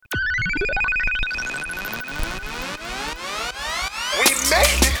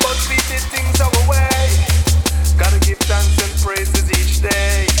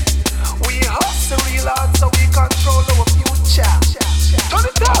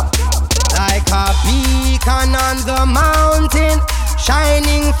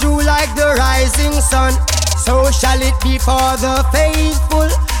shining through like the rising sun. So shall it be for the faithful,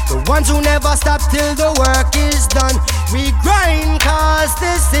 the ones who never stop till the work is done. We grind cause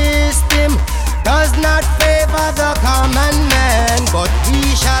the system does not favor the common man, but we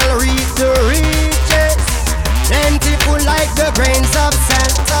shall reap the riches, plentiful like the grains of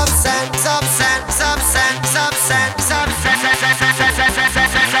sand, of sand, of sand, of sand, of sand, of sand.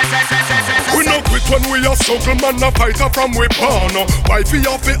 We no quit when we a struggle, man, a fighter from we born. Wifey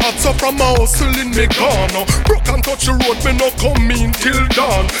off the answer from a hustle in me gone. Broke and touch the road, me no come in till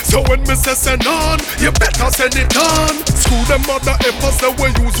dawn. So when me say send on, you better send it on. Screw them other efforts that we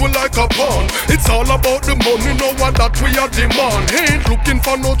use we like a pawn. It's all about the money, know what that we are demand. Ain't looking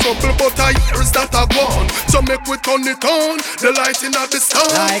for no trouble, but I hears that are gone. So make we turn it on, the light in the sun.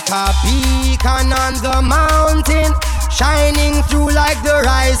 Like a beacon on the mountain, shining through like the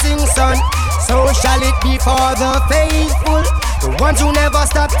rising sun. So shall it be for the faithful, the ones who never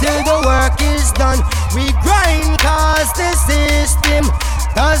stop till the work is done. We grind cause the system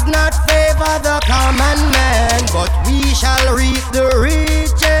does not favor the common man, but we shall reap the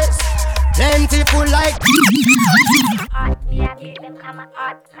riches, plentiful like.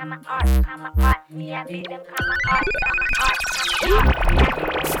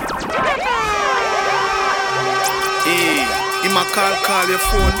 Him a call your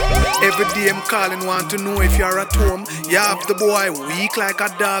phone. Every day I'm calling, want to know if you're at home. You have the boy weak like a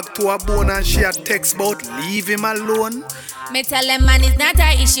dog to a bone, and she a text about leave him alone. Me tell them man it's not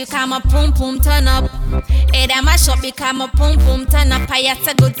a issue, come a pum pum turn up. Hey, them a shop become a pum pum turn up. I have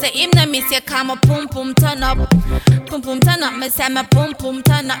to go to him, no miss you come a pum pum turn up. Pum pum turn up, me say me pum pum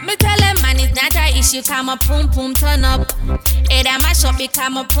turn up. Me tell them man it's not a issue, come a pum pum turn up. Hey, them a shop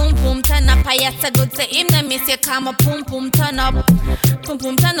become a pum pum turn up. I have to go to him, no miss you come a pum pum turn up. Pum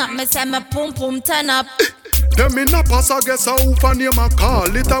pum turn up, me say me pum pum turn up. Them in a pass, I guess a hoof and name a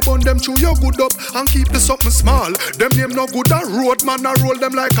call. It a bun them chew your good up and keep the something small. Them name no good a road, man a roll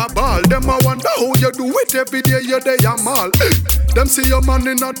them like a ball. Them a wonder how you do it every day you day a mall. Them see your man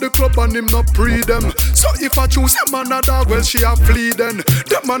in at the club and him no pre them. So if I choose a man a dog, well she a flee then.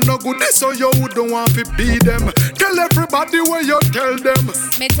 Them man no good this so you don't want to be them. Tell everybody where you tell them.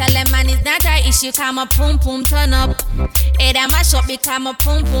 Me tell them man it's not a issue, come a pum pum turn up. Hey, them a shop become a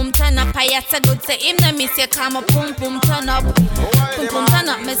pum pum turn up. I have to go to him, no miss you come a pum pum turn up. Pum pum turn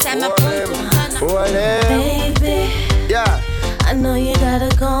up, me say me pum pum turn up. Baby, yeah, I know you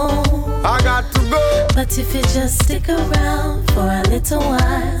gotta go. I got to go. But if you just stick around for a little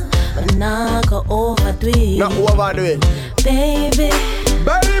while, but not go overdo it. Not overdo it. Baby,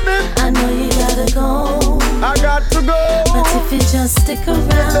 I know you gotta go. I got to go. But if you just stick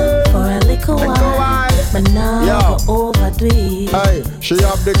around for a little while, but not go overdo it. Hey, she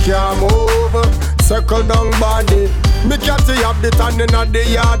have the car move, circle down body. Me catty have the tanning at the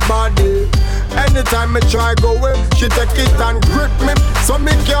yard body. Anytime me try go away, she take it and grip me, so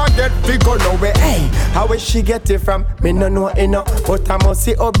me can't get figure no way. Hey, how will she get it from? Me no know enough, but I must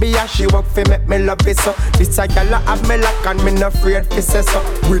see Obia. She work for make me love it so. This a gyal have me lock and me no afraid to say so.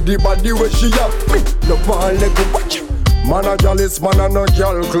 With the body where she have, me no want let go watch you. Man a gyal is man a no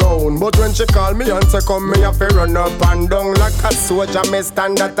gyal clown, but when she call me and say come me have to run up and down like a soldier. Me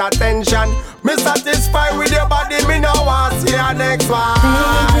stand at attention. Me satisfied with your body. Me no want see your next one.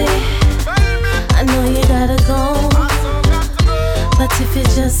 Baby, I know you gotta go. But if you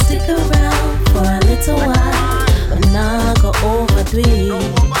just stick around for a little while, but not go overdo it.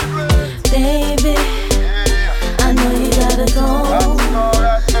 Baby, I know you gotta go.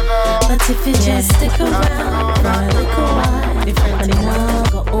 But if you just stick around for a little while, but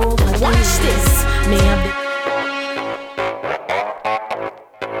not go overdo it. Watch this, me have the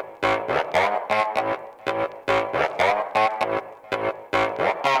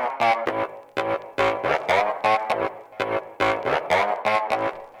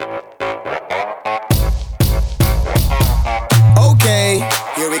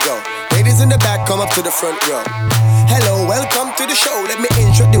come up to the front row. Hello, welcome to the show. Let me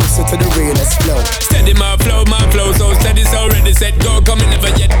introduce you to the realest flow. Steady my flow, so steady, so ready, set, go, coming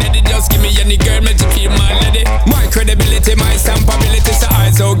never yet ready. Just give me any girl, make you feel my lady. My credibility, my stampability, so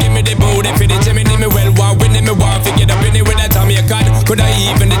I so give me the booty for the Jimmy, me well, one winning me one, figure up in it with a Tommy a card. Could I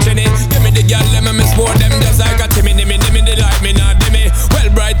even the trinity? Give me the girl, let me sport them just like a Timmy, me like me, not me. Well,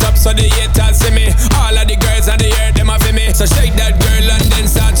 bright up so the haters see me. All of the girls on the air, them are for me. So shake that girl and then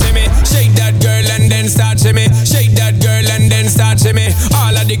start shimmy. Shake that girl and then start shimmy. Shake that girl and then start shimmy.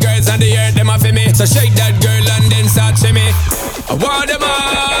 All of the girls on the air, them are for me. So shake that girl and then start shimmy. I want them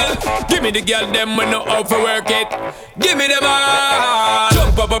all. Give me the girl, them when no overwork it. Give me them all.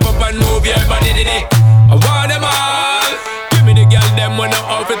 Jump up and move your body, did it. I want them all. Give me the girl, them when no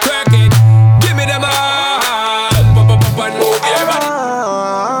overwork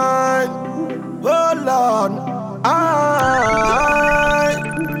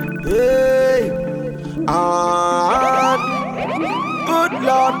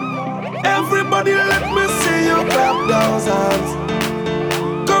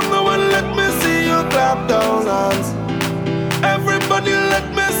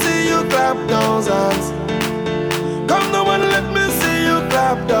clap those hands. Come now and let me see you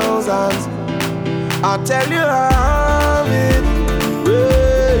clap those hands. I'll tell you how it,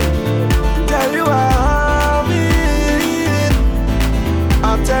 tell you how it,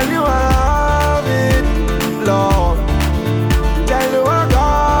 I'll tell you how it, Lord. Tell you I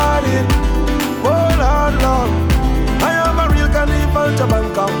got it, oh Lord, Lord. I am a real carnival to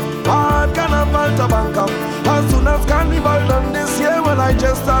Bangkok, hard carnival to Bangkok. As soon as carnival done this year, when I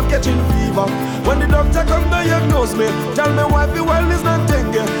just start catching fever. When the doctor come diagnose me, tell me why the world is not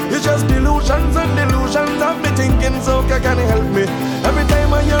thinking. It's just delusions and delusions of me thinking, so can you help me? Every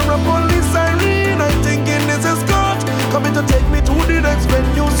time I hear a police siren, I'm thinking this is God coming to take me to the next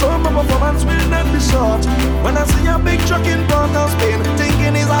venue, so my performance will not be short. When I see a big truck in Port of Spain,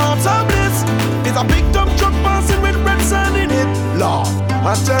 thinking it's a heart of bliss. It's a big dump truck passing with red sand in it. Lord,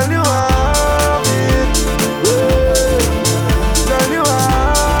 I tell you how it, tell you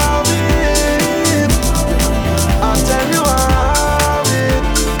how it, I tell you how it,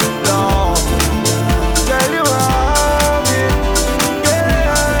 Lord, tell you how it,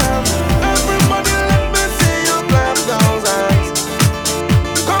 yeah. Everybody let me see you clap those hands.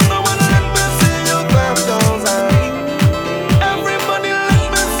 Come now and let me see you clap those hands. Everybody let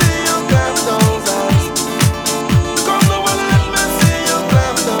me see you clap those hands. Come now and let me see you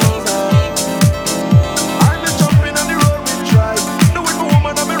clap those hands. I'm a jumping on the road we try. Do it for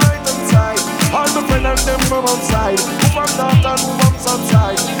woman on my right hand side. All my friends and them from outside. Who from north and who from south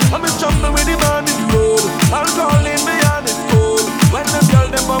side. I'm a jumping with the man in the road. I'll call in me and it cold. When them girl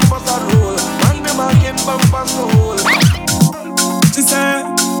them bumpers are roll, and them marking bumpers to hold. She said,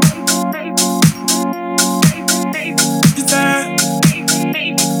 she said,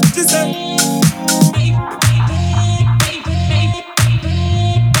 she said.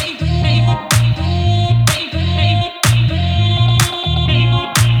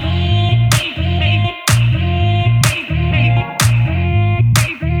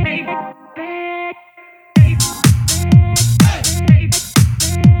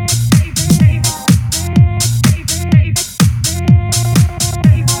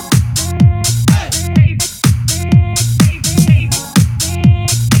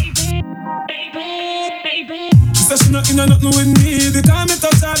 She said she not in a nothing with me, the time me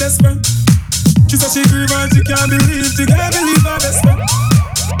touch her best friend. She said she grieve and she can't believe her best friend.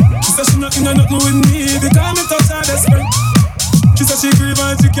 She said she not in a nothing with me, the time me touch her best friend. She said she grieve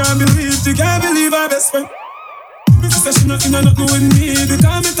and she can't believe her best friend. She said she not in a nothing with me, the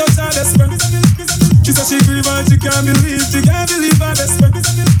time me touch her best friend. She said she grieve and she can't believe her best friend.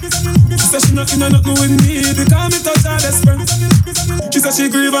 She said she not in a nothing with me, the time me touch her best friend. She said she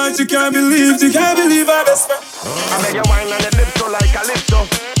grieve and she can't believe her best friend. I beg you wine and the dip so like calypso.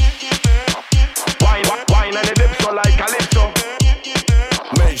 Wine and the dip so like calypso.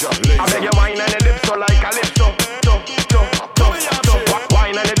 Major laser. I beg you wine and the dip so like calypso.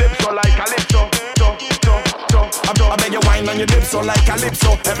 Wine and the dip so like calypso. I beg you wine and your dip so like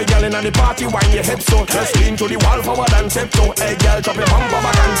calypso. Every girl in the party wine your hips so. Just lean to the wall forward and tiptoe. Hey girl, drop your bumper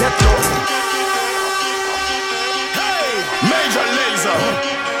back and get low. Hey, Major Laser.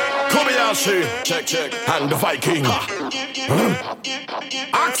 Kobayashi, check, and the Viking.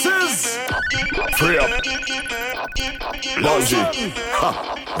 Axes, free up. Lungy.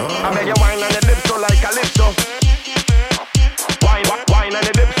 I beg you wine and the dip so like calypso. Wine and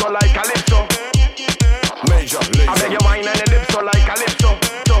the dip so like calypso. Major laser. I beg you wine and the dip so like calypso.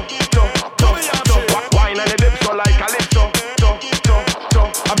 Wine and the dip so like calypso.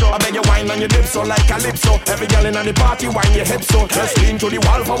 I beg you wine and your dip so like calypso. Every girl in the party wine your hips so. Just lean to the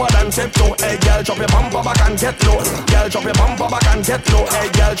wall forward and tiptoe. Hey girl, drop your bumper back and get low. Girl, drop your bumper back and get low. Hey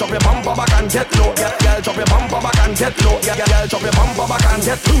girl, drop your bumper back and get low. Girl, drop your bumper back and get low. Girl, drop your bumper back and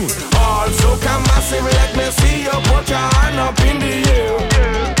get low. Also come massive, let me see you put your hand up in the air.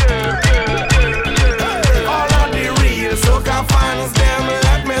 All of the real soca fans, them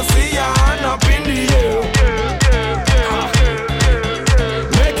let me see your hand up in the air.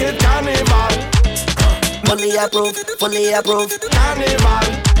 Fully approved. Carnival.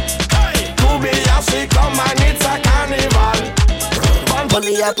 Kobayashi come and it's a carnival.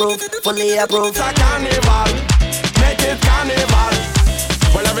 Fully approved. It's a carnival. Make it carnival.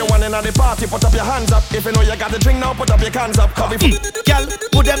 Well, everyone in the party, put up your hands up. If you know you got the drink now, put up your cans up. Cause Girl,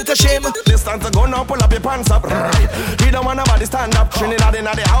 put them to shame. This time to go now, pull up your pants up. We don't want nobody stand up. Trinidad in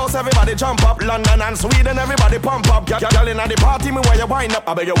the house, everybody jump up. London and Sweden, everybody pump up. Girl in the party, me where you wind up.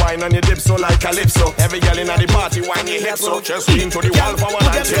 I beg you wine on your dip so like calypso. Every girl in the party, wine your hips so. Just lean to the wall for one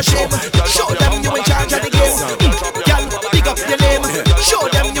and tip so. Show them you in charge of the game. Girl, pick up your name. Show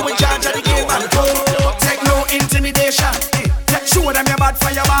them you in charge of the game. And take no intimidation. Show them your bad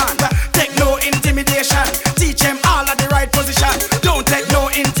fireman. Take intimidation. Teach them all at the right position. Don't take no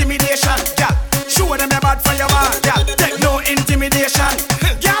intimidation. Girl, show them your bad for your man. Girl, take no intimidation.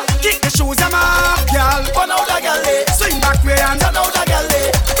 Girl, kick the shoes them off. Girl, burn out the galley. Swing back way and turn out the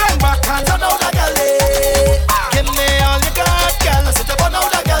galley. Bend back and turn out the galley. Give me all you got, girl. I said to burn out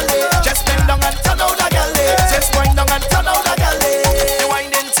the galley. Just bend down and turn out the galley. Just wind down and turn out the galley. The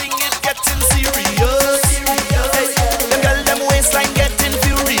winding thing is getting serious. Hey, the girl them waistline getting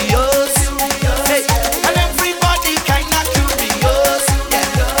furious. Hey, and everybody kinda curious. Yeah,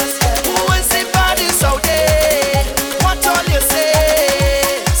 who is the baddest out there? What all you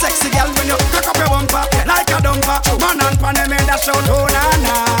say? Sexy girl, when you crack up your bumper like a dumper, man and pan them in that shout, oh na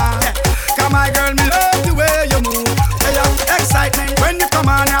na. Yeah, come my girl, me love the way you move. Hey, excitement when you come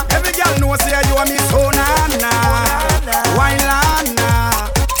on. Every girl knows say you are me so na na. Wine lana,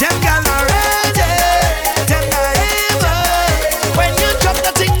 them girl are ready, them naive. When you drop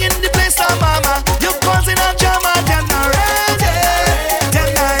the thing in the place, oh mama, you causing a drama. Them are ready, them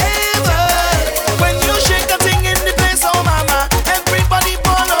naive. When you shake the thing in the place, oh mama, everybody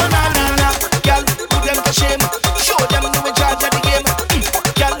ball on na na na. Girl, put them to shame, show them you in charge of the game.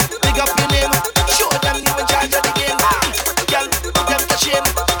 Girl, big up your name, show them you in charge of the game. Girl, put them to shame,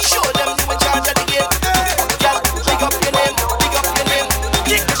 show them you in charge of the game. Girl, big up your name, big up your name.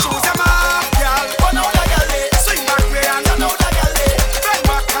 Kick the shoes them off, girl. Burn out the galley, swing back way and turn out the galley. Bend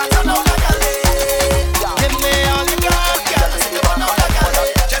back and turn out the galley. Give me all you got, girl. Burn out the galley,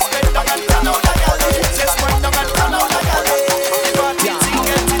 just bend down and turn out the galley. Just wind down and turn out the galley. The party thing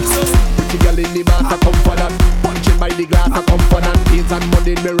getting so. Pretty girl in the bath, I come for that. Punching by the glass, I come for that. Tears and mud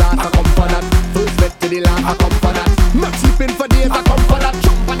in me rat, I come for that. First step to the last, I come for that. Not sleeping for days, I come for that.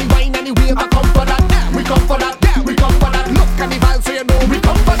 Jump on the wine and the wave, I come for that. Yeah, we come for that. Yeah, we come for that. Look at the vibe, so you know we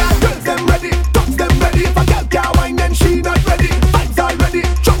come for that. Girls them ready, thugs them ready. If a girl can't wine, then she not ready. Vibes already,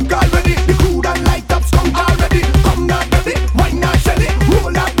 drunk already. The crew done light up, skunk already. Come not ready, wine not shelly.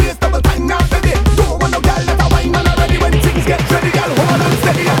 Roll that waist, double time not ready. Don't want no girl that a wine man already. When things get ready, girl hold on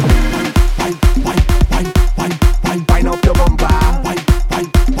steady. Wine up your bumper. Wine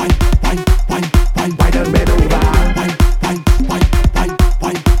and bend over.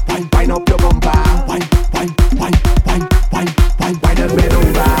 Wine up your bumper. Wine and bend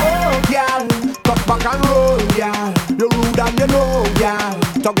over. Oh, girl, cock back and roll, girl. You rude and you know, girl.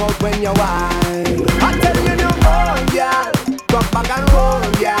 Talk out when you whine. I tell you no more, girl. Cock back and roll,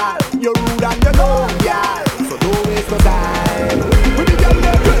 girl. You rude and you know, girl. So don't waste no time. When the girls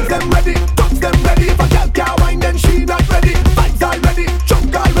them ready, thugs them ready. If a girl can't wine, then she not ready. Vibes already,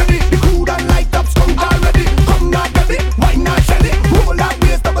 drunk already. The crew done light up, skunk already. Come not ready, wine not shelly. Roll that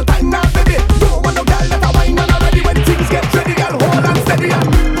waist, double time not ready. Don't want no girl that a wine man already. When things get ready, girl hold on steady.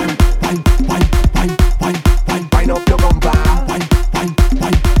 Wine up your bumper.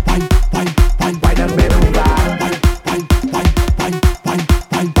 Wine and bend over.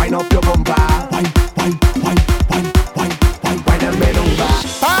 Wine up your bumper. Wine and bend over.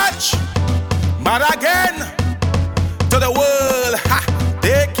 Patch, but again to the world, ha,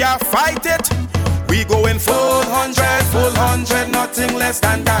 they can't fight it. We going full 100, nothing less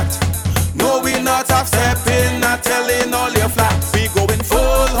than that. No, we not half stepping, not telling all your flat. We going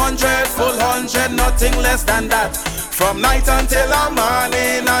full 100, nothing less than that. From night until the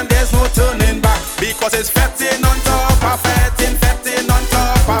morning, and there's no turning back. Because it's fetting on top of fetting, fetting on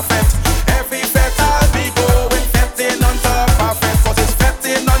top of fet. Every fet I'll be going fetting on top of fet. Cause it's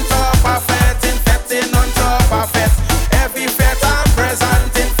fetting on top of fetting, fetting on top of fet. Every fet I'm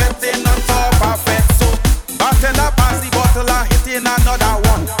presenting, fetting on top of fet. So, bartender pass the bottle and hitting another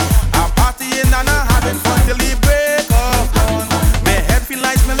one. I'm partying and I'm having fun till the break of dawn. My head feel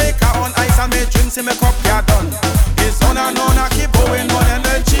like my liquor on ice and my drinks in my cup, yeah done. It's on and on, I keep going on,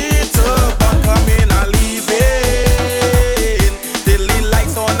 energy to burn. Come in and leave it till the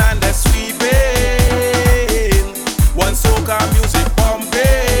lights on and they're sweeping. One soca music pumping.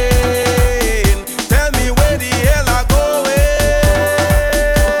 Tell me where the hell I going.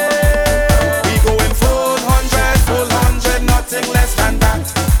 We going full 100, nothing less than that.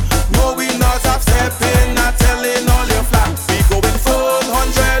 No, we not half stepping, not telling all your flat. We going full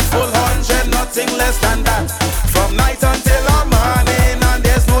 100, nothing less than that. From night until the morning, and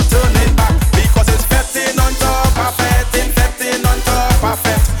there's no turning back. Because it's fetting on top of fetting, fetting on top of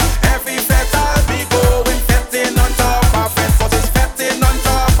fet. Every fet I'll be going fetting on top of fet. Cause it's fetting on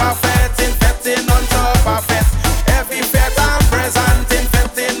top of fetting, fetting on top of fet. Every fet I'm presenting,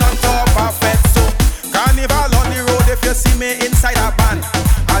 fetting on top of fet. So, carnival on the road if you see me inside a band.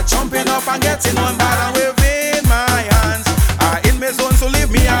 I'm jumping up and getting on bad and waving my hands. I'm in my zone, so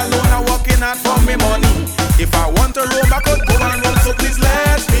leave me alone. I'm working hard for me money. If I want to roam, I could go and roam, so please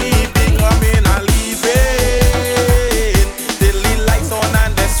let me be. Come in and leave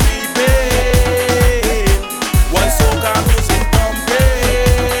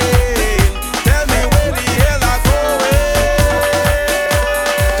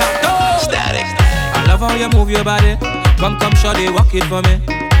love how you move your body. Come, shawty, walk it for me.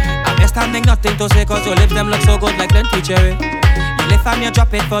 I guess standing nothing to say, cause your lips them look so good like plenty cherry. You lift and you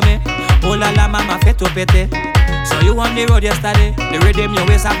drop it for me. Oh la la, mama, fit to pete. So you on the road yesterday, the rhythm your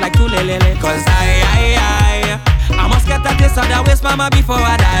waist up like two lele. Cause I must get a taste of that waist, mama, before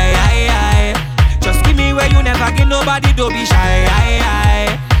I die. Just give me where you never give nobody, don't be shy.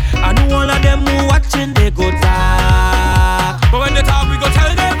 I know all of them who watching, they go talk. But when they talk, we go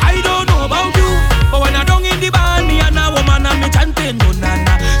tell them, I don't know about you. But when I don't in the band, me and a woman and me chanting, no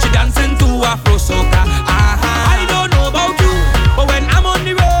nana. She dancing to Afro soca. I don't know about you. But when I'm on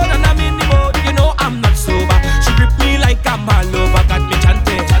the road and I'm in the boat, you know I'm not sober. She grip me like I'm all over, got me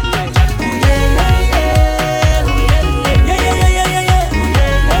chanting.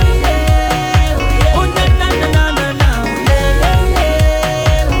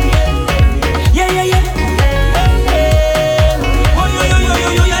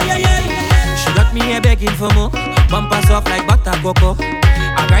 Begging for more, bumper soft like butter cocoa.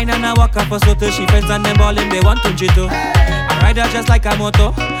 I grind and I walk up for so till she friends and them ballin', they want to chito. I ride her just like a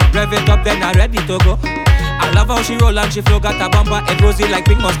moto, rev it up then I ready to go. I love how she roll and she flow, got a bumper and rosy like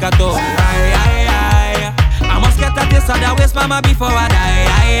pink Moscato. I must get a taste of that waist, mama, before I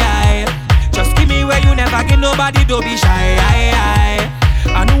die. Just give me where you never give nobody, don't be shy.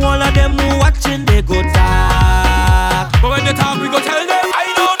 I know all of them who watching, they go talk. But when they talk, we go tell them,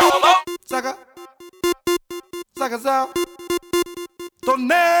 I don't know about Saga Sao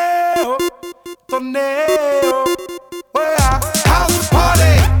Torneo Where house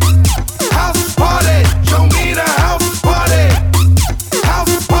party, show me the house party.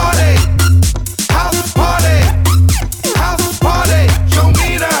 House party, show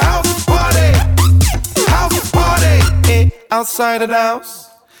me the house party. House party. Outside of the house,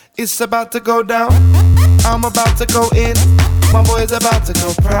 it's about to go down. I'm about to go in. My boy's about to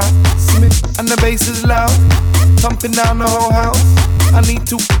go proud. And the bass is loud, pumping down the whole house. I need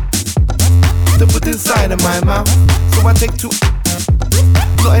to put inside of my mouth. So I take two.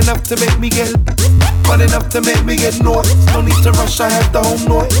 Not enough to make me get, but enough to make me get noise. No need to rush, I have the home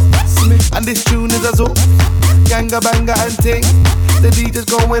noise. And this tune is a zo, ganga banga and ting. The DJ's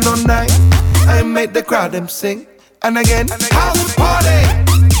going on night, I make the crowd them sing. And again, house party,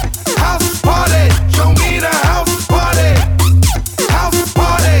 show me the house party. House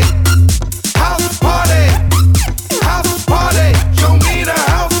party, show me the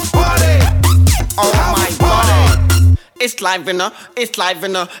house party. Oh my God, it's live in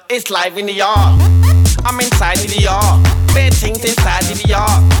the yard. I'm inside of the yard, bad things inside of the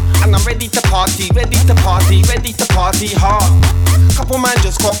yard. And I'm ready to party hard. Couple man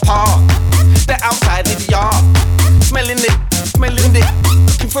just got parked, they're outside of the yard. Smelling it,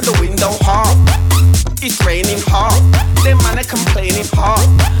 looking for the window hard. It's raining hard, them man are complaining hard.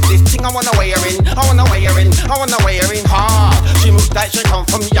 This thing I wanna wear in hard. She moves like she come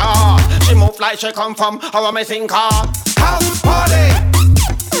from yard. She move like she come from our amazing car. House party,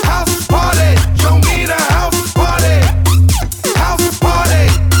 show me the house party. House party,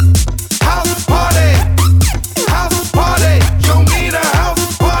 show me the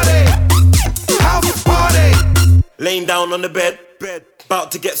house party. House party. Laying down on the bed,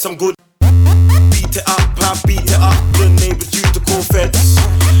 about to get some good. Beat it up, the neighbors used to call feds.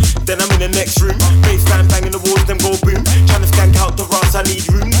 Then I'm in the next room, baseline banging the walls, them go boom. Trying to skank out the rats, I need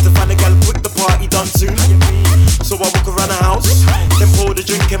room. To find a gal quick, the party done soon. So I walk around the house, then pour the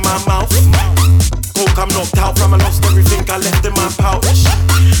drink in my mouth. Coke, I'm knocked out from, I lost everything I left in my pouch.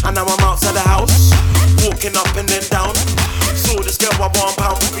 And now I'm outside the house, walking up and then down. Saw this girl I £1,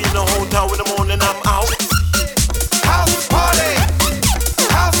 we'll be in the hotel in the morning, I'm out. House party,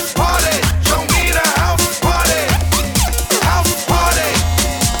 show me the house party. House party,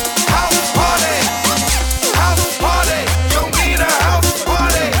 show me the house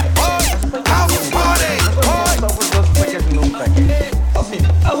party. House party.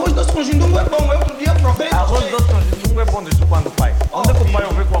 Arroz doce com gindungo é bom, eu outro dia provei. Arroz doce com gindungo é bom desde quando, pai? Onde é que o pai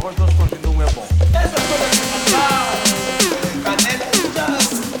ouviu que o arroz doce com gindungo é bom? Essa coisa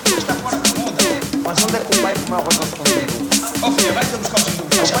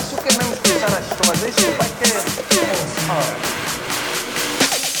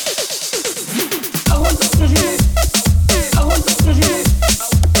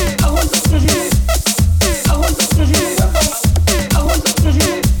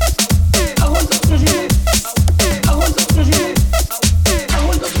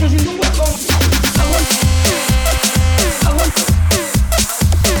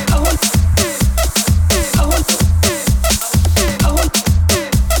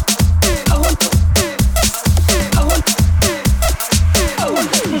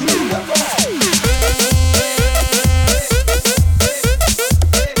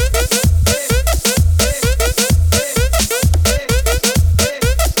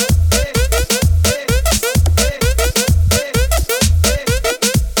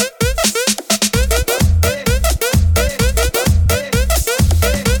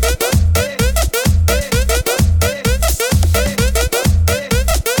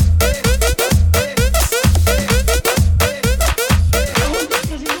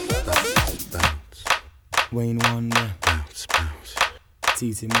Wayne Wonder,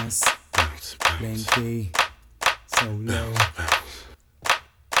 TT Mess, Blanky, Solo.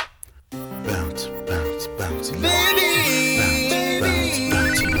 Bounce, bounce, bounce, baby, bounce,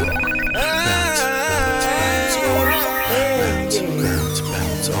 bounce,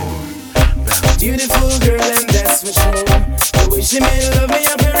 bounce, bounce. Beautiful girl, and that's for sure. The way she made love me,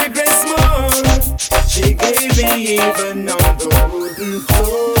 I can regress more. She gave me even on the wooden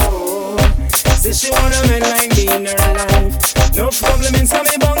floor. Said she want a man like me in her life. No compliments,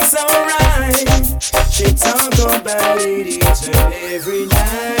 me bunks alright. She talk about it each and every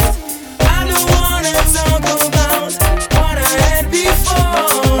night. I don't wanna talk about what I had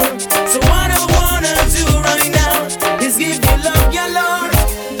before. So what I wanna do right now is give you love, your Lord.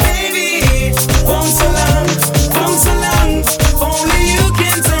 Baby, bounce along, bounce along. Only you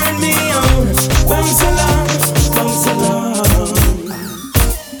can turn me on. Bounce along, bounce along.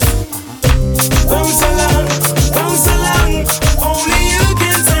 Bounce along, bounce along. Only you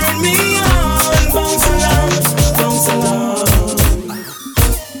can turn me on. Bounce along, bounce along.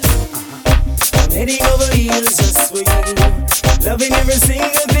 I'm heading over heels just for you. Loving every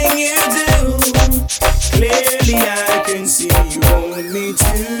single thing you do. Clearly I can see you want me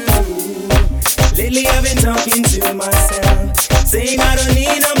too. Lately I've been talking to myself, saying I don't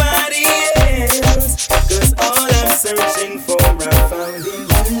need nobody else. Cause all I'm searching for I found in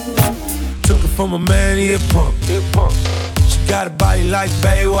you. Took it from a man, he a punk. She got a body like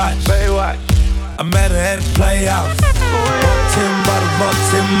Baywatch. I met her at the playhouse. 10 bottles, buck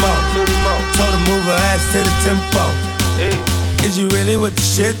 10 more. Told her move her ass to the tempo. Is you really with the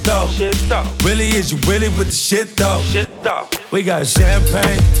shit though? Really, is you really with the shit though? We got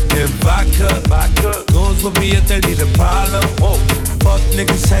champagne and vodka. Goons with me if they need a problem. Fuck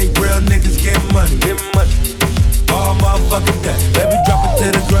niggas, hate real niggas, get money. All motherfucking day. Baby, drop it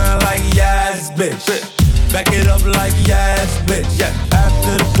to the ground like yes, bitch. Back it up like yes, bitch.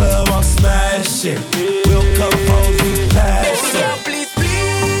 After the club, I'm smashing. We'll come home, we pass it. Baby girl, please,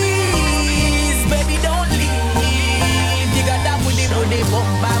 please, baby, don't leave. You got that booty, booty, boom,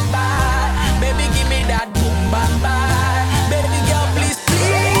 bam, bam. Baby, give me that boom, bam, bam. Baby girl, please,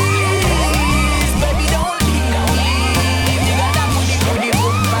 please, baby, don't leave. You got that booty, booty,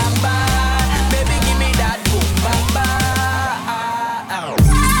 boom, bam, bam. Baby, give me that boom, bam, bam.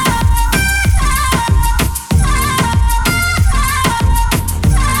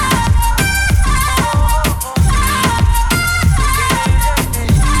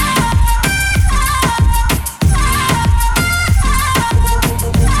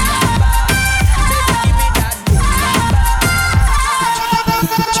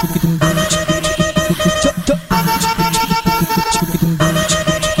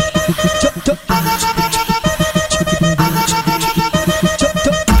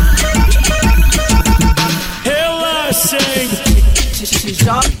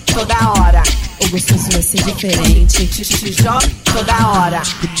 Toda hora, o gostoso vai ser diferente. Te joga toda hora.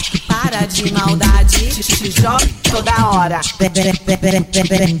 Para de maldade. Te joga toda hora.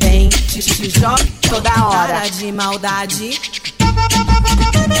 Vem, te joga toda hora. Para de maldade.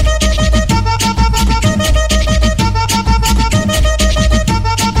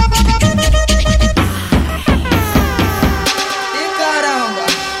 E caramba!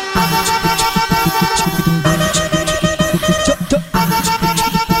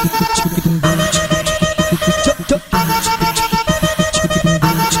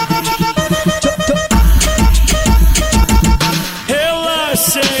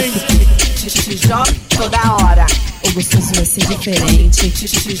 Te joga toda hora. O gostoso vai ser diferente. Te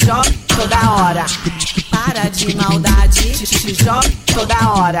joga toda hora. Para de maldade. Te joga toda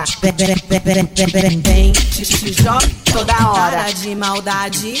hora. Vem, te joga toda hora. Para de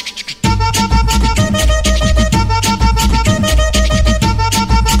maldade.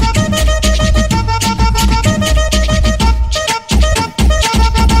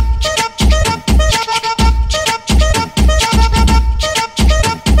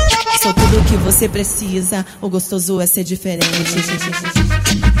 Sou tudo o que você precisa. O gostoso é ser diferente.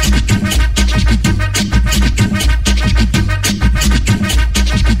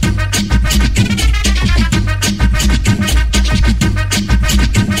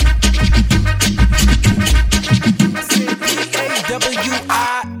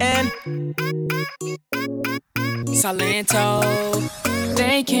 Salento.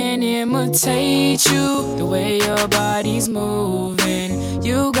 They can imitate you, the way your body's moving.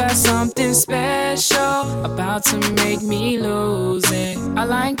 You got something special about to make me lose it. I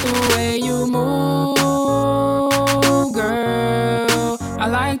like the way you move, girl. I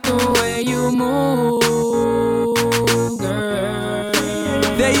like the way you move, girl.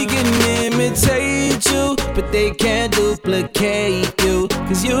 They can imitate you, but they can't duplicate you.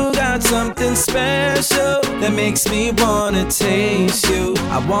 Cause you got something special that makes me wanna taste you.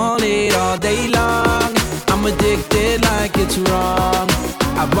 I want it all day long. I'm addicted like it's wrong.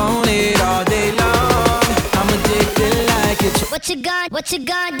 I want it all day long. I'm addicted like it's What you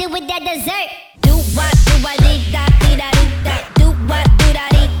gonna do with that dessert? Do what, do I eat that, do that, eat that. Do what, do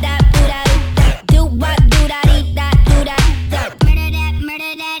that, eat that, do that, eat that. Do what, do that, eat that, do that, eat that.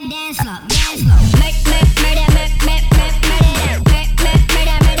 Murder that, dance floor, dance floor. Murder that.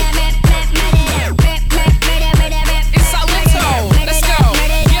 It's Alito. Let's go.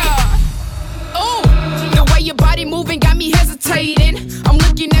 Yeah. Ooh, the way your body moving got me hesitating. I'm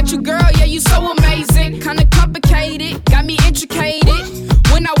looking at you, girl, yeah, you so amazing. Kinda complicated, got me intricated.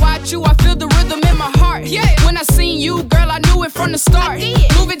 When I watch you, I feel the rhythm in my heart. Yeah. When I seen you, girl, I knew it from the start.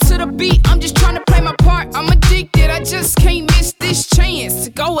 Moving to the beat, I'm just trying to play my part. I'm addicted, I just can't miss this chance to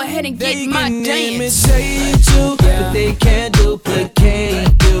go ahead and get my dance. They can imitate you, but they can't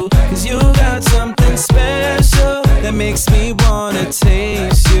duplicate you. Cause you got something special that makes me wanna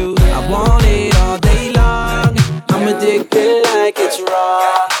taste you. I want it all day long. I'm addicted like it's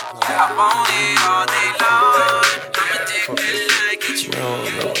wrong. I want it all day long. I'm addicted like it's wrong.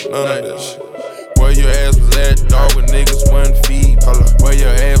 None of this shit. Where your ass was at, dog, with niggas wouldn't feed. Where your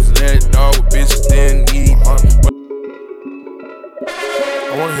ass was at, dog, with bitches didn't eat. I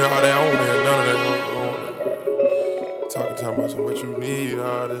wanna hear all that, I don't wanna hear none of that. Talking about what you need,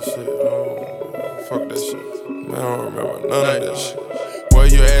 all this shit. Fuck that shit. Man, I don't remember none of this shit. Where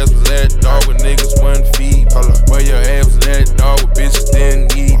your ass was at, dog, with niggas wouldn't feed. Where your ass was at, dog, with bitches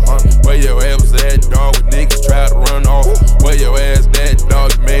didn't eat. Where your ass was at, dog, with niggas tried to run off. Where your ass at,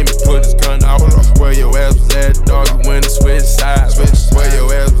 dog, you made me put his gun out. Where your ass was at, dog, you went and switched sides. Where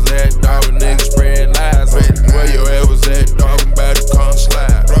your ass was at, dog, with niggas spread lies. Where your ass was at, dog, I'm about to come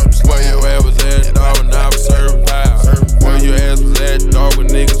slide. Where your ass was at, dog, when I was serving pies. Where your ass was at, dog,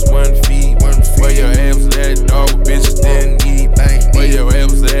 with niggas wouldn't feed. Where your ass was at, dog, with bitches didn't eat. Where your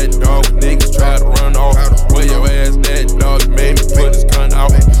ass was at, dog, with niggas tried to run off. Where your ass at, dog, you made me put his gun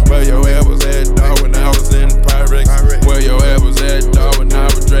out. Where your ass was at, dog, when I was in the Pyrex. Where your ass was at, dog, when I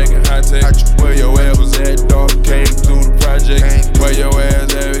was drinking high tech. Where your ass was at, dog, came through the project. Where your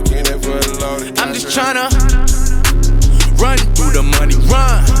ass at, get that for the Lord. I'm just tryna run through the money,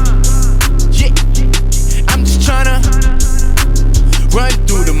 run. Yeah, I'm just tryna run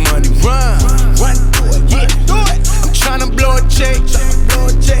through the money, run. Yeah, I'm tryna blow a check,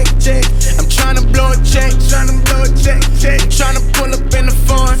 I'm tryna blow a check, tryna pull up in the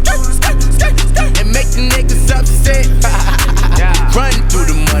phone and make the niggas upset. Run through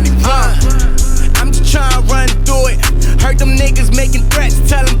the money, run. I'm just tryna run through it. Heard them niggas making threats,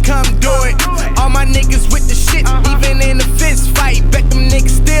 tell them come do it. All my niggas with the shit, even in a fist fight. Bet them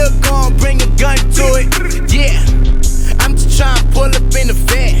niggas still gon' bring a gun to it. Yeah, I'm just tryna pull up in the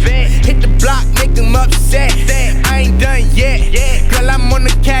vet. Hit the block, make them upset. I ain't done yet. Girl, I'm on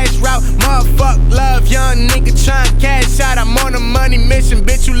the cash route. Motherfuck love, young nigga tryna cash out. I'm on a money mission,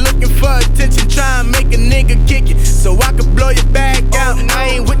 bitch. You looking for attention, tryna make a nigga kick it so I can blow your bag out.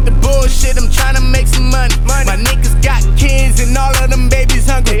 I ain't with the bullshit, I'm tryna make some money. My niggas got kids and all of them babies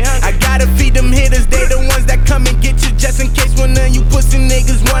hungry. I gotta feed them hitters, they the ones that come and get you just in case one of you pussy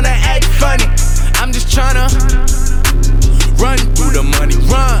niggas wanna act funny. I'm just tryna run through the money,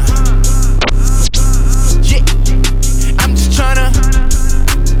 run. Yeah, I'm just tryna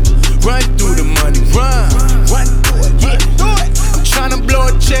run through the money, run. Yeah, I'm tryna blow a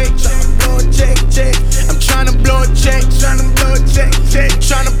check, I'm tryna blow a check,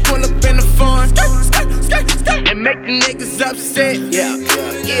 tryna pull up in the phone and make the niggas upset. Yeah,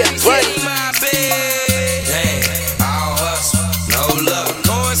 run. My bed. Damn, all hustle, no luck.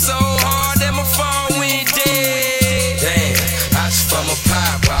 Going so hard that my phone went dead. Damn, I just from a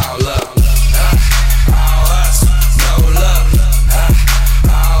pipe all up. All hustle, no luck.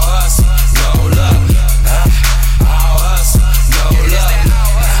 All hustle, no luck. All hustle, no luck.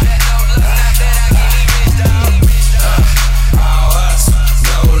 All hustle,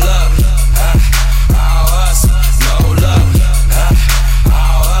 no luck. All hustle, no luck.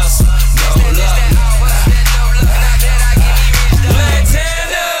 All hustle, no luck.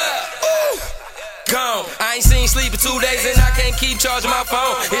 Gone. I ain't seen sleep in 2 days and I can't keep charging my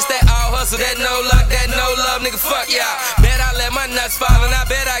phone. It's that all hustle, that no luck, that no love, nigga, fuck y'all. Bet I let my nuts fall and I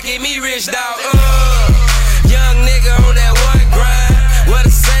bet I get me rich, dawg. Young nigga on that one grind. Wear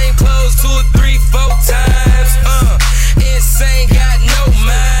the same clothes 2 or 3, 4 times. Insane, got no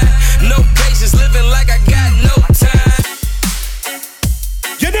mind. No patience, living like I got no time.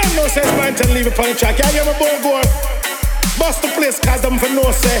 You don't know, say man, to leave it on the track. I hear my boy go bust the place, cause them for no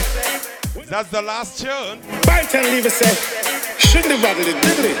say. That's the last tune. Bite and leave it say, shiddly waddly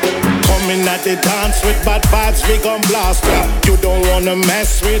diddly. Coming at the dance with bad vibes, we gon' blast ya. You don't wanna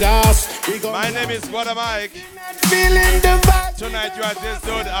mess with us. My name is Brother Mike. Feeling the vibe. Tonight you are this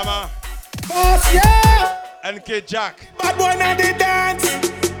dude, Amma. Boss, yeah. And Kid Jack. Bad boy at the dance.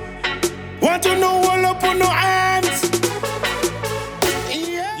 Want to know all up on no hands.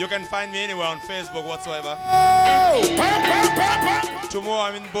 You can find me anywhere on Facebook whatsoever. Tomorrow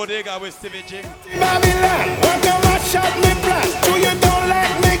I'm in Bodega with Stevie J. Babylon, what the mash up me plan? Do you don't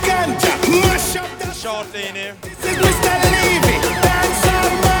like me ganja? Mash up the shortly in here. This is Mr. Levy,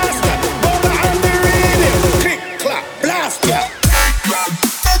 dancehall master. Bubba and the rhythm. Click, clap, blast, yeah.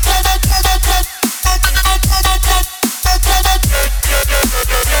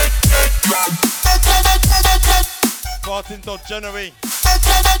 14th of January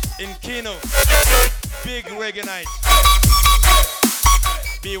in Kino, big reggae night,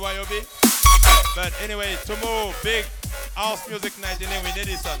 BYOB. But anyway, tomorrow, big house music night in here with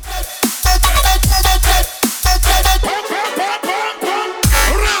Edison.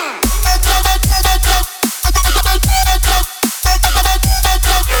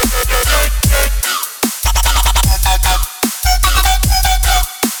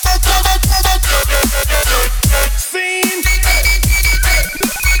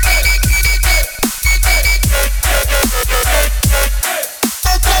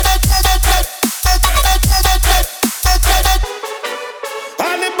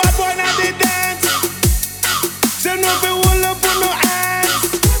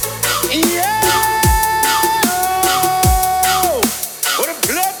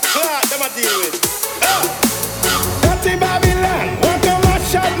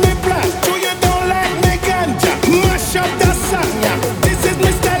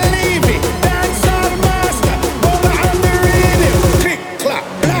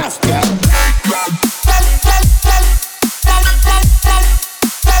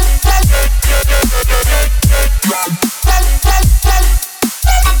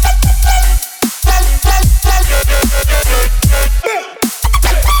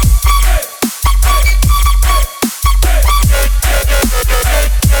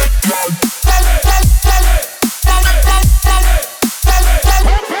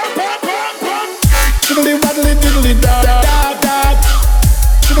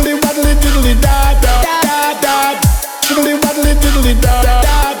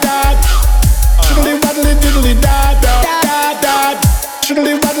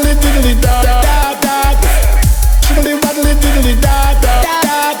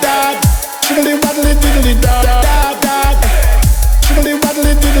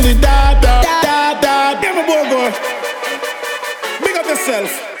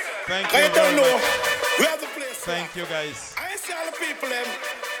 Thank you guys. I see all the people them.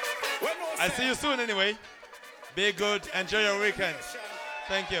 I'll see you soon anyway. Be good. Enjoy your weekend.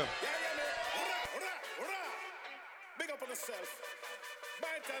 Thank you.